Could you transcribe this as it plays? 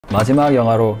마지막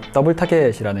영화로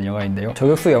더블타겟이라는 영화인데요.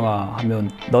 저격수 영화 하면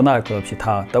너나 할 것 없이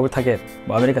다 더블타겟,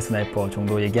 아메리칸 스나이퍼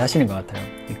정도 얘기하시는 것 같아요.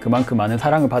 그만큼 많은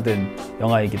사랑을 받은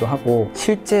영화이기도 하고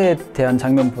실제에 대한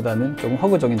장면보다는 조금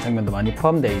허구적인 장면도 많이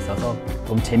포함되어 있어서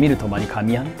좀 재미를 더 많이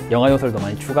가미한, 영화 요소를 더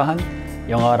많이 추가한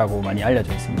영화라고 많이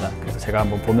알려져 있습니다. 그래서 제가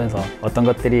한번 보면서 어떤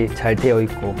것들이 잘 되어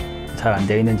있고 잘 안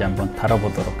되어 있는지 한번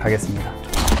다뤄보도록 하겠습니다.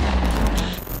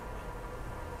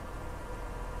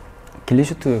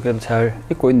 길리슈트 그래도 잘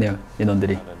입고 있네요,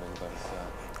 인원들이.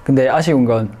 근데 아쉬운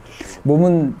건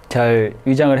몸은 잘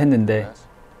위장을 했는데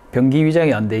병기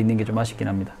위장이 안 돼 있는 게 좀 아쉽긴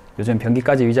합니다. 요즘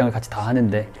병기까지 위장을 같이 다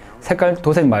하는데 색깔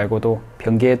도색 말고도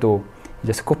병기에도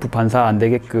이제 스코프 반사 안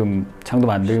되게끔 창도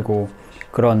만들고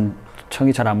그런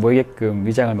청이 잘 안 보이게끔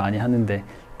위장을 많이 하는데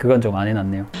그건 좀 안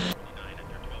해놨네요.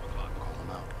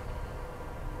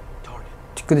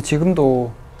 근데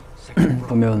지금도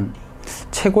보면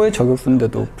최고의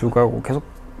저격수인데도 불구하고 계속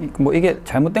뭐 이게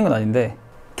잘못된 건 아닌데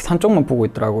산 쪽만 보고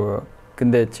있더라고요.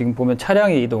 근데 지금 보면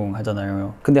차량이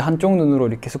이동하잖아요. 근데 한쪽 눈으로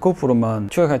이렇게 스코프로만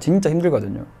추격하기 진짜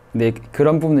힘들거든요. 근데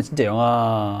그런 부분은 진짜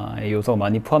영화의 요소가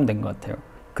많이 포함된 것 같아요.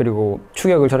 그리고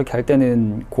추격을 저렇게 할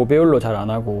때는 고배율로 잘 안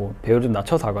하고 배율을 좀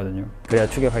낮춰서 하거든요. 그래야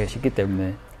추격하기 쉽기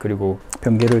때문에. 그리고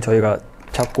병기를 저희가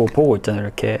잡고 보고 있잖아요.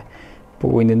 이렇게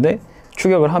보고 있는데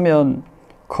추격을 하면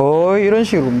거의 이런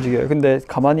식으로 움직여요. 근데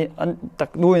가만히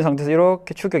딱 누워있는 상태에서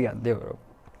이렇게 추격이 안 돼요, 여러분.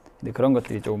 근데 그런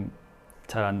것들이 좀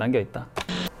잘 안 담겨 있다.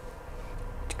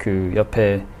 그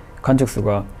옆에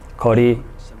관측수가 거리,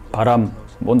 바람,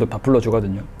 온도 다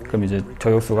불러주거든요. 그럼 이제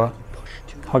저격수가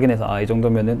확인해서 아, 이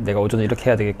정도면은 내가 오전에 이렇게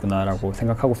해야 되겠구나 라고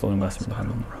생각하고 쏘는 것 같습니다,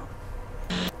 방금.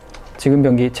 지금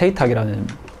병기 체이탁이라는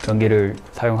병기를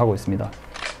사용하고 있습니다.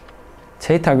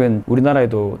 체이탁은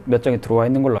우리나라에도 몇 정이 들어와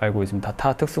있는 걸로 알고 있습니다.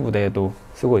 타 특수부대에도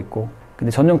쓰고 있고,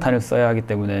 근데 전용탄을 써야 하기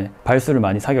때문에 발수를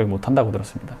많이 사격을 못 한다고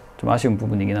들었습니다. 좀 아쉬운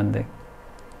부분이긴 한데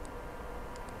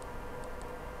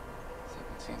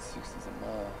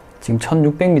지금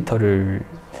 1600m를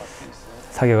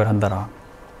사격을 한다라.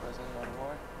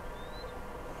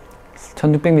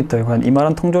 1600m에 한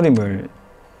이만한 통조림을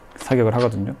사격을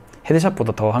하거든요.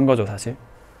 헤드샷보다 더 한 거죠, 사실.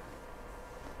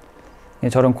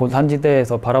 저런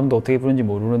고산지대에서 바람도 어떻게 부는지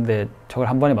모르는데 저걸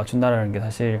한 번에 맞춘다는 게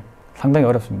사실 상당히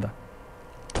어렵습니다.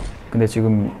 근데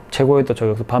지금 최고의 또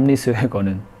저격수 밤리스의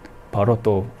거는 바로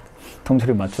또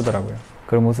통조림 맞추더라고요.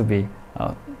 그런 모습이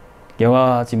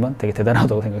영화지만 되게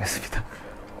대단하다고 생각했습니다.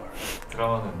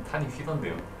 드라마는 탄이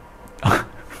휘던데요.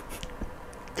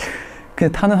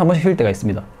 근데 탄은 한 번씩 휠 때가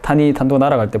있습니다. 탄이 단도가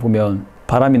날아갈 때 보면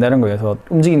바람이 나는 거에서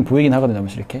움직이는 보이긴 하거든요. 한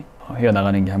번씩 이렇게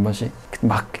휘어나가는 게 한 번씩.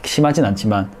 막 심하진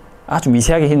않지만 아주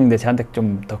미세하게 휘는데 저한테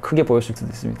좀 더 크게 보였을 수도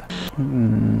있습니다.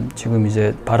 지금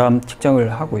이제 바람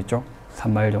측정을 하고 있죠.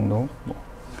 3마일 정도.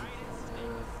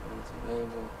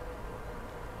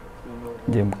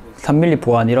 이제 3mm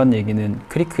보안 이런 얘기는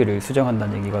크리크를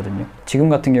수정한다는 얘기거든요. 지금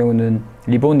같은 경우는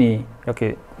리본이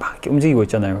이렇게 막 이렇게 움직이고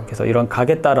있잖아요. 그래서 이런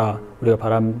각에 따라 우리가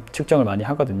바람 측정을 많이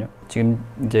하거든요. 지금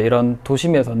이제 이런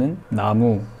도심에서는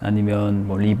나무 아니면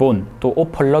뭐 리본 또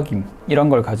옷 펄럭임 이런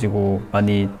걸 가지고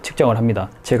많이 측정을 합니다.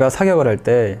 제가 사격을 할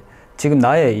때 지금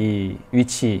나의 이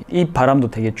위치, 이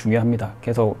바람도 되게 중요합니다.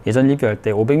 그래서 예전 리뷰할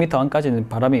때 500m 안까지는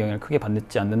바람의 영향을 크게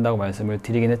받지 않는다고 말씀을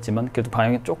드리긴 했지만 그래도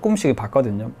방향이 조금씩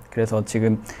받거든요. 그래서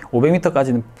지금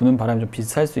 500m까지는 부는 바람이 좀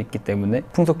비슷할 수 있기 때문에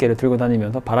풍속계를 들고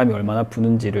다니면서 바람이 얼마나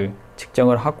부는지를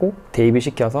측정을 하고 대입을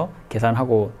시켜서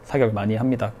계산하고 사격을 많이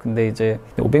합니다. 근데 이제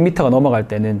 500m가 넘어갈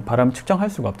때는 바람 측정할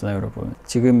수가 없잖아요, 여러분.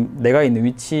 지금 내가 있는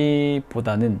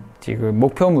위치보다는 지금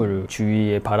목표물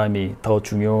주위의 바람이 더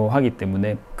중요하기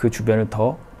때문에 그 주변을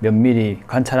더 면밀히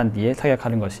관찰한 뒤에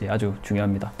사격하는 것이 아주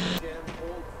중요합니다.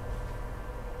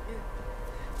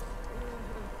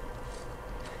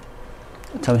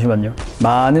 잠시만요.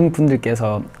 많은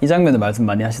분들께서 이 장면을 말씀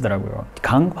많이 하시더라고요.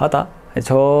 강? 바다?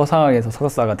 저 상황에서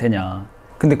서사가 되냐.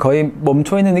 근데 거의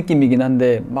멈춰있는 느낌이긴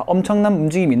한데 막 엄청난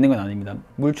움직임이 있는 건 아닙니다.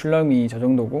 물 출렁이 저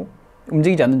정도고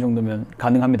움직이지 않는 정도면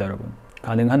가능합니다, 여러분.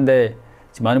 가능한데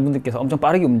지금 많은 분들께서 엄청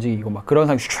빠르게 움직이고 막 그런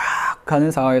상황이 쫙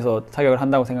가는 상황에서 사격을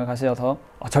한다고 생각하셔서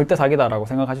절대 사기다라고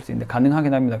생각하실 수 있는데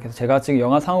가능하긴 합니다. 그래서 제가 지금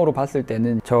영화상으로 봤을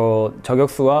때는 저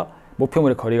저격수와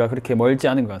목표물의 거리가 그렇게 멀지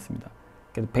않은 것 같습니다.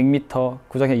 그래서 100m,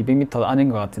 구장에 200m 안인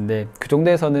것 같은데 그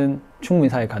정도에서는 충분히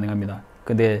사격 가능합니다.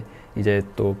 근데 이제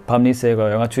또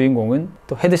밤리스가 영화 주인공은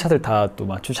또 헤드샷을 다 또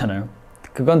맞추잖아요.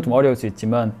 그건 좀 어려울 수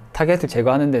있지만 타겟을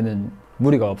제거하는 데는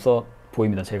무리가 없어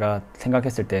보입니다. 제가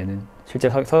생각했을 때는 실제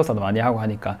서역사도 많이 하고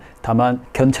하니까. 다만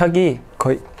견착이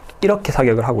거의 이렇게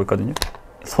사격을 하고 있거든요.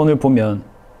 손을 보면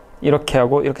이렇게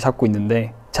하고 이렇게 잡고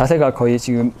있는데 자세가 거의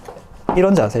지금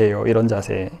이런 자세예요. 이런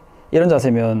자세. 이런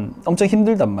자세면 엄청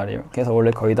힘들단 말이에요. 그래서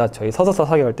원래 거의 다 저희 서서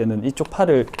사격할 때는 이쪽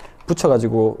팔을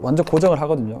붙여가지고 완전 고정을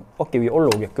하거든요. 어깨 위에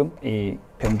올라오게끔 이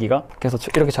변기가. 그래서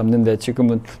이렇게 잡는데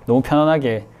지금은 너무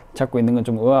편안하게 잡고 있는 건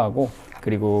좀 의아하고,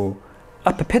 그리고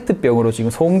앞에 페트병으로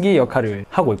지금 소음기 역할을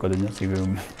하고 있거든요,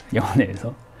 지금 영화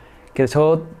내에서. 그래서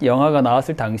저 영화가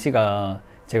나왔을 당시가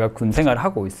제가 군 생활을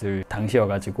하고 있을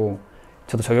당시여가지고,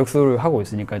 저도 저격수를 하고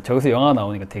있으니까 저격수 영화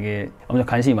나오니까 되게 엄청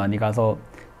관심이 많이 가서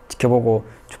지켜보고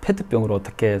페트병으로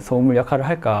어떻게 소음을 역할을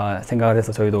할까 생각을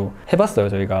해서 저희도 해봤어요,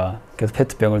 저희가. 그래서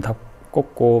페트병을 다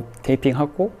꽂고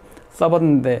테이핑하고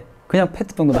써봤는데 그냥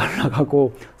페트병도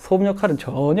날아가고 소음 역할은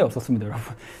전혀 없었습니다, 여러분.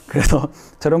 그래서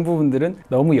저런 부분들은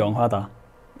너무 영화다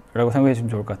라고 생각해 주시면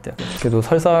좋을 것 같아요. 그래도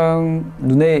설상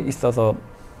눈에 있어서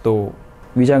또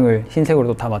위장을 흰색으로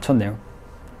또 다 맞췄네요.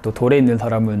 또 돌에 있는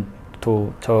사람은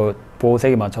또 저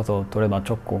보호색에 맞춰서 돌에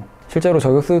맞췄고, 실제로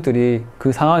저격수들이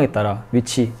그 상황에 따라,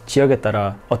 위치, 지역에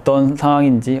따라 어떤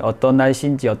상황인지, 어떤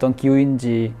날씨인지, 어떤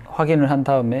기후인지 확인을 한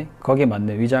다음에 거기에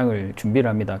맞는 위장을 준비를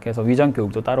합니다. 그래서 위장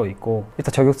교육도 따로 있고,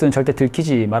 일단 저격수는 절대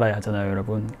들키지 말아야 하잖아요,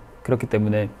 여러분. 그렇기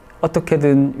때문에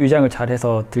어떻게든 위장을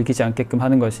잘해서 들키지 않게끔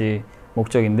하는 것이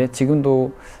목적인데,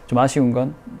 지금도 좀 아쉬운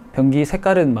건 변기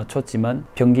색깔은 맞췄지만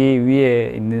변기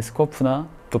위에 있는 스코프나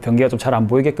또 변기가 좀 잘 안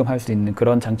보이게끔 할 수 있는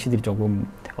그런 장치들이 조금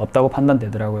없다고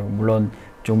판단되더라고요. 물론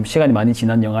좀 시간이 많이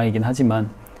지난 영화이긴 하지만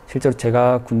실제로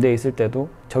제가 군대에 있을 때도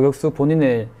저격수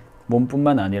본인의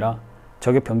몸뿐만 아니라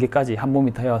저격 변기까지 한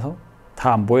몸이 되어서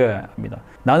다 안 보여야 합니다.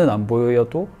 나는 안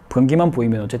보여도 변기만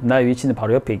보이면 어쨌든 나의 위치는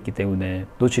바로 옆에 있기 때문에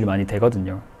노출이 많이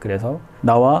되거든요. 그래서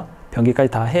나와 변기까지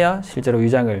다 해야 실제로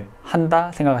위장을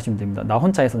한다 생각하시면 됩니다. 나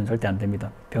혼자 해서는 절대 안 됩니다.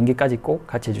 변기까지 꼭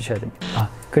같이 해주셔야 됩니다.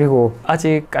 그리고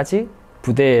아직까지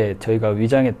부대에 저희가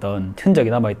위장했던 흔적이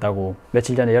남아있다고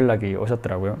며칠 전에 연락이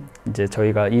오셨더라고요. 이제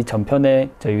저희가 이 전편에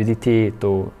저희 UDT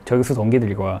또 저격수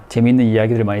동기들과 재미있는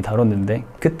이야기들을 많이 다뤘는데,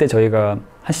 그때 저희가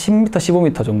한 10m,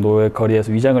 15m 정도의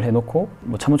거리에서 위장을 해놓고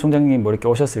뭐 참모총장님 뭐 이렇게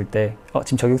오셨을 때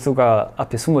지금 저격수가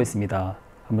앞에 숨어 있습니다,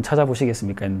 한번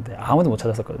찾아보시겠습니까 했는데 아무도 못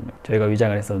찾았었거든요. 저희가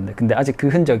위장을 했었는데. 근데 아직 그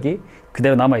흔적이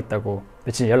그대로 남아있다고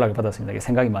며칠 전에 연락을 받았습니다.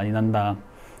 생각이 많이 난다,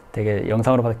 되게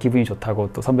영상으로 봐서 기분이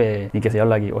좋다고 또 선배님께서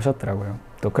연락이 오셨더라고요.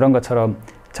 또 그런 것처럼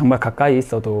정말 가까이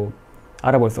있어도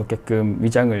알아볼 수 없게끔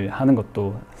위장을 하는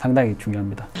것도 상당히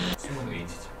중요합니다. 숨은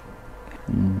H죠.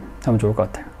 하면 좋을 것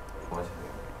같아요. 뭐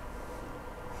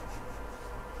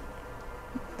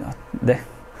하시나요? 네?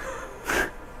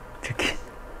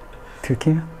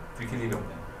 들키면? 들킬 일이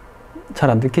없나요? 잘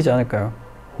안 들키지 않을까요?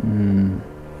 벌칙은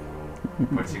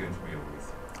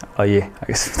준비해보겠습니다. 예,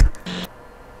 알겠습니다.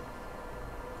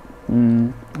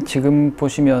 지금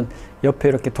보시면 옆에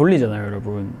이렇게 돌리잖아요,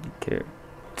 여러분. 이렇게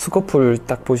스코프를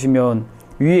딱 보시면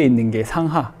위에 있는 게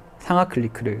상하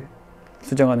클리크를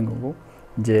수정하는 거고,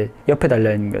 이제 옆에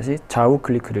달려있는 것이 좌우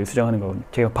클리크를 수정하는 거거든요.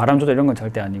 제가 바람 조절 이런 건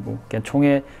절대 아니고 그냥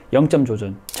총의 0점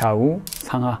조절, 좌우,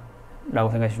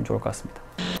 상하라고 생각하시면 좋을 것 같습니다.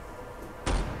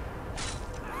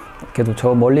 그래도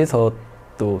저 멀리서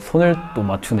또 손을 또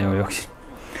맞추네요, 역시.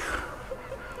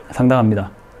 상당합니다.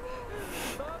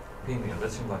 있는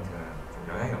여자친구한테는 좀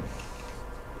영향이 없나요?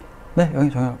 네,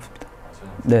 영향이 전혀 없습니다.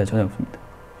 네, 전혀 없습니다.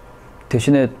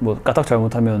 대신에 뭐 까딱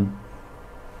잘못하면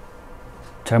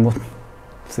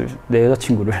내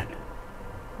여자친구를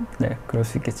네, 그럴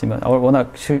수 있겠지만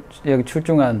워낙 여기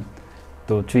출중한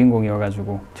또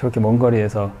주인공이어가지고 저렇게 먼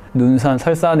거리에서 눈산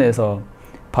설산에서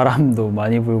바람도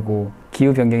많이 불고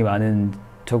기후 변경이 많은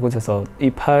저곳에서 이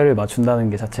팔을 맞춘다는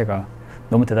게 자체가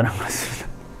너무 대단한 것 같습니다.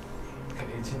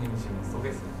 H님이 지금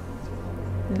쏘겠습니다.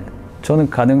 저는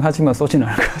가능하지만 쏘지는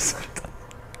않을 것 같습니다.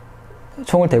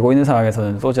 총을 대고 있는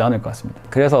상황에서는 쏘지 않을 것 같습니다.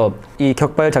 그래서 이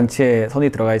격발 장치에 손이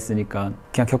들어가 있으니까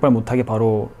그냥 격발 못하게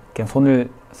바로 그냥 손을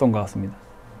쏜 것 같습니다.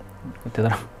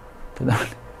 대단하네.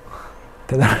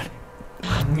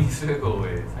 한미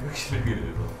수레거의 사격 실력에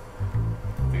대해서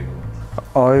어떻게 생각하세요?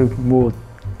 아유, 뭐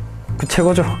그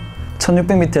최고죠.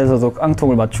 1600m에서도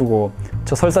깡통을 맞추고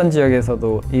저 설산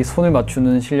지역에서도 이 손을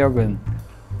맞추는 실력은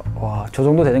와, 저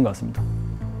정도 되는 것 같습니다.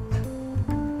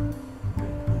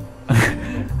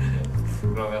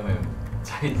 그러면은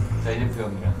자이제프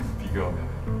형이랑 비교하면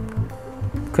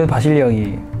그래도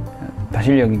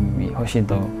바실령이 훨씬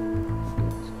더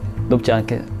높지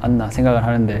않나 생각을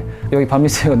하는데, 여기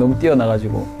밤미스가 너무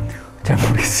뛰어나가지고 잘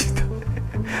모르겠습니다.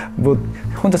 뭐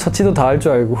혼자 처치도 다 할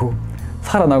줄 알고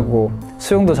살아나고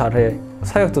수영도 잘해,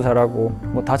 사격도 잘하고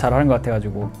뭐 다 잘하는 것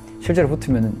같아가지고 실제로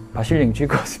붙으면 바실령이 질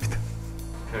것 같습니다.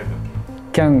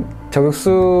 그냥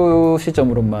저격수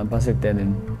시점으로만 봤을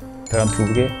때는 별 한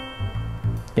 2개,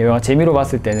 영화 재미로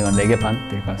봤을 때는 한 4개 반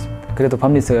될 것 같습니다. 그래도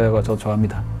밤미스가 저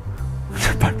좋아합니다.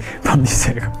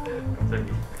 밤미스가.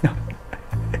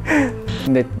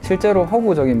 근데 실제로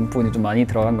허구적인 부분이 좀 많이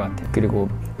들어간 것 같아요. 그리고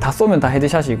다 쏘면 다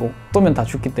헤드샷이고 쏘면 다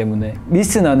죽기 때문에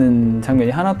미스 나는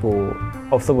장면이 하나도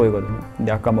없어 보이거든요.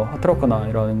 근데 아까 뭐 허트로커나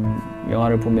이런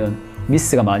영화를 보면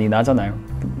미스가 많이 나잖아요.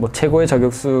 뭐 최고의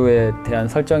저격수에 대한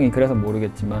설정이 그래서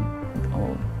모르겠지만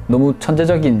너무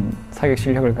천재적인 사격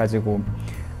실력을 가지고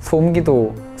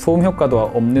소음기도 소음 효과도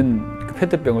없는 그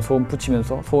페트병을 소음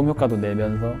붙이면서 소음 효과도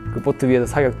내면서 그 보트 위에서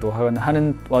사격도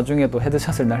하는 와중에도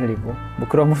헤드샷을 날리고 뭐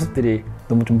그런 모습들이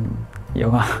너무 좀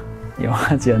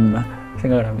영화지 않나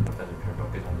생각을 합니다.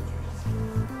 몇 개 정도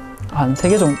주셨어요? 한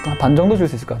 3개 정도, 반 정도 줄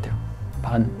수 있을 것 같아요.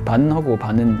 반하고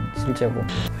반은 실제고.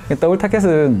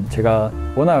 더블타겟은 제가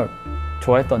워낙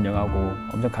좋아했던 영화고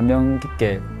엄청 감명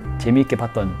깊게 재미있게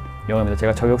봤던 영화입니다.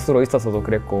 제가 저격수로 있었어도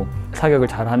그랬고 사격을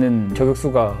잘하는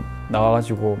저격수가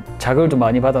나와가지고 자극을 좀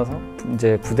많이 받아서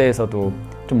이제 부대에서도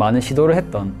좀 많은 시도를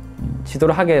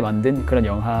하게 만든 그런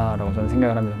영화라고 저는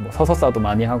생각을 합니다. 뭐 서서싸도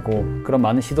많이 하고 그런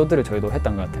많은 시도들을 저희도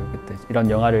했던 것 같아요. 그때 이런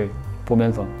영화를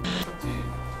보면서.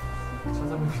 혹시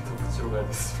 1300m 붙이러 가야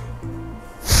됐어요.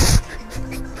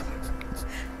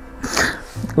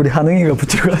 우리 한웅이가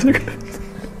붙이러 가는 거야.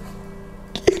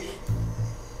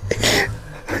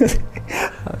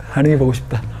 한웅이 보고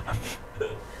싶다.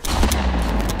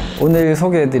 오늘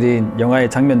소개해드린 영화의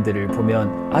장면들을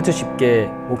보면 아주 쉽게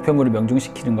목표물을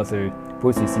명중시키는 것을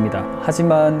볼 수 있습니다.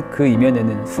 하지만 그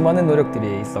이면에는 수많은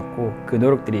노력들이 있었고 그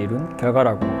노력들이 이룬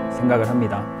결과라고 생각을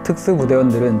합니다.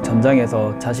 특수부대원들은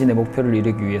전장에서 자신의 목표를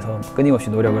이루기 위해서 끊임없이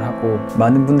노력을 하고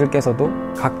많은 분들께서도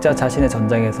각자 자신의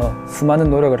전장에서 수많은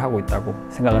노력을 하고 있다고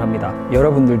생각을 합니다.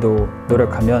 여러분들도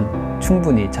노력하면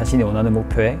충분히 자신이 원하는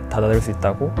목표에 다다를 수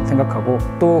있다고 생각하고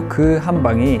또 그 한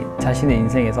방이 자신의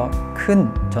인생에서 큰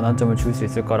전환점을 줄 수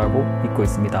있을 거라고 믿고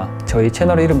있습니다. 저희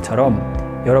채널 이름처럼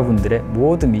여러분들의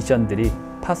모든 미션들이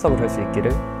파서블 할 수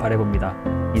있기를 바라봅니다.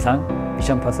 이상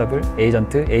미션 파서블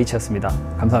에이전트 H였습니다.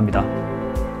 감사합니다.